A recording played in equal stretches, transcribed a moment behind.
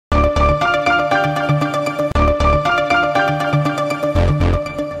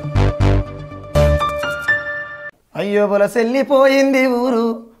అయ్యో వలసెల్లిపోయింది ఊరు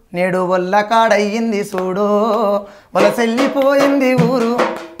నేడు వల్ల కాడయ్యింది చూడో వలసెల్లిపోయింది ఊరు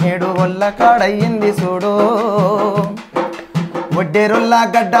నేడు వల్ల కాడయ్యింది చూడో ఒడ్డేరుల్లా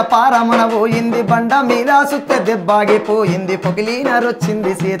గడ్డ పారమన పోయింది బండ మీద సుత్త దెబ్బాగిపోయింది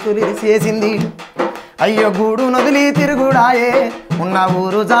పొగిలినరొచ్చింది చేతులు చేసింది అయ్యో గూడు నదిలి తిరుగుడాయే ఉన్న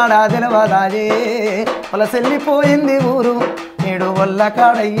ఊరు జాడా తెలవదాయే వలసెల్లిపోయింది ఊరు నేడు వల్ల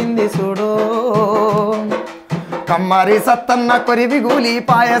కాడయ్యింది చూడో కమ్మరి సత్తన్న కొరివి గూలి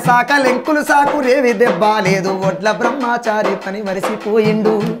పాయ సాకలెంకులు సాకు రేవి దెబ్బాలేదు ఒడ్ల బ్రహ్మచారి పని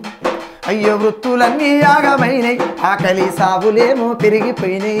మరిసిపోయిండు అయ్యో వృత్తులన్నీ యాగమైనై ఆకలి సాగులేమో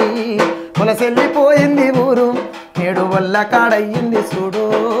పెరిగిపోయినాయి వలసెల్లిపోయింది ఊరు నేడు వల్ల కాడయ్యింది చూడో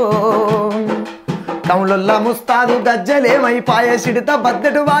కౌలొల్ల ముస్తాదు గజ్జలేమైపాయ సిడిత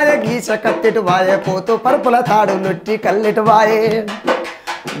బద్దెటు వాయ గీస కత్తెటు వాయ పోతూ పరుపుల తాడు లొట్టి కల్లెటు వాయే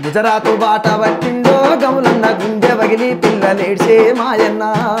గుజరాతు బాట పట్టిండో గములన్న గుండె వగిలి పిల్లలేడ్చే మాయన్న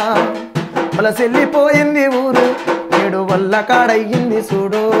వలసెల్లిపోయింది ఊరు నేడు వల్ల కాడయ్యింది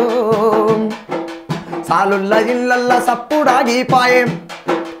చూడో సాలుల్ల ఇళ్ళల్ల సప్పుడాగిపాయే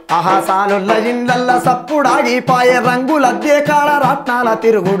ఆహా సాలుల్ల ఇళ్ళల్ల సప్పుడాగిపాయే రంగులద్దే కాడ రత్నాల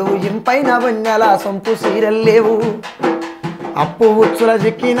తిరుగుడు ఇంపైన వన్నెల సొంపు సీరల్లేవు అప్పు ఉచ్చుల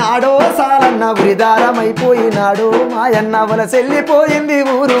చిక్కినాడో సాలన్న ఉరిదారమైపోయినాడో మాయన్న వలసెల్లిపోయింది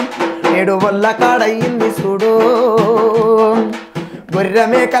ఊరు నేడు వల్ల కాడయ్యింది చూడో గొర్రె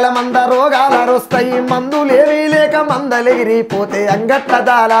మేకల మంద రోగాలరొస్తాయి మందులేవీ లేక మందలెగిరిపోతే అంగట్ల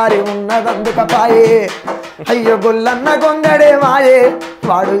దాలారి ఉన్నదందుకపాయే అయ్యో గొల్లన్న గొంగడే మాయే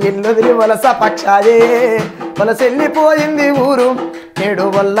వాడు ఇల్లుదిరి వలస పక్షాయే వలసెల్లిపోయింది ఊరు నేడు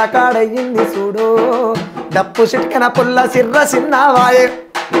వల్ల కాడయ్యింది చూడో డప్పు చిట్కన పుల్ల సిర్ర సిన్నావాయే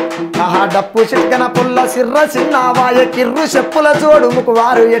ఆహా డప్పు చిట్కన పుల్ల సిర్ర సిన్నావాయే కిర్రు చెప్పుల చోడు ముకు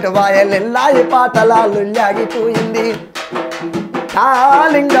వారు ఎటు వాయలెల్లాయి పాటలాలుల్లాగిపోయింది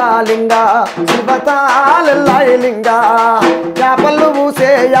లింగా లింగా శివతాలెల్లాయి లింగా యాపళ్ళు పూసే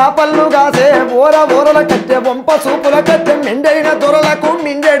యాపళ్ళు కాసే బోర బోరల కట్టె బొంప సూపుల కట్టె మిండైన దొరలకు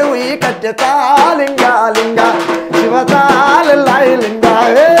మిండెడు ఈ కట్టె లింగా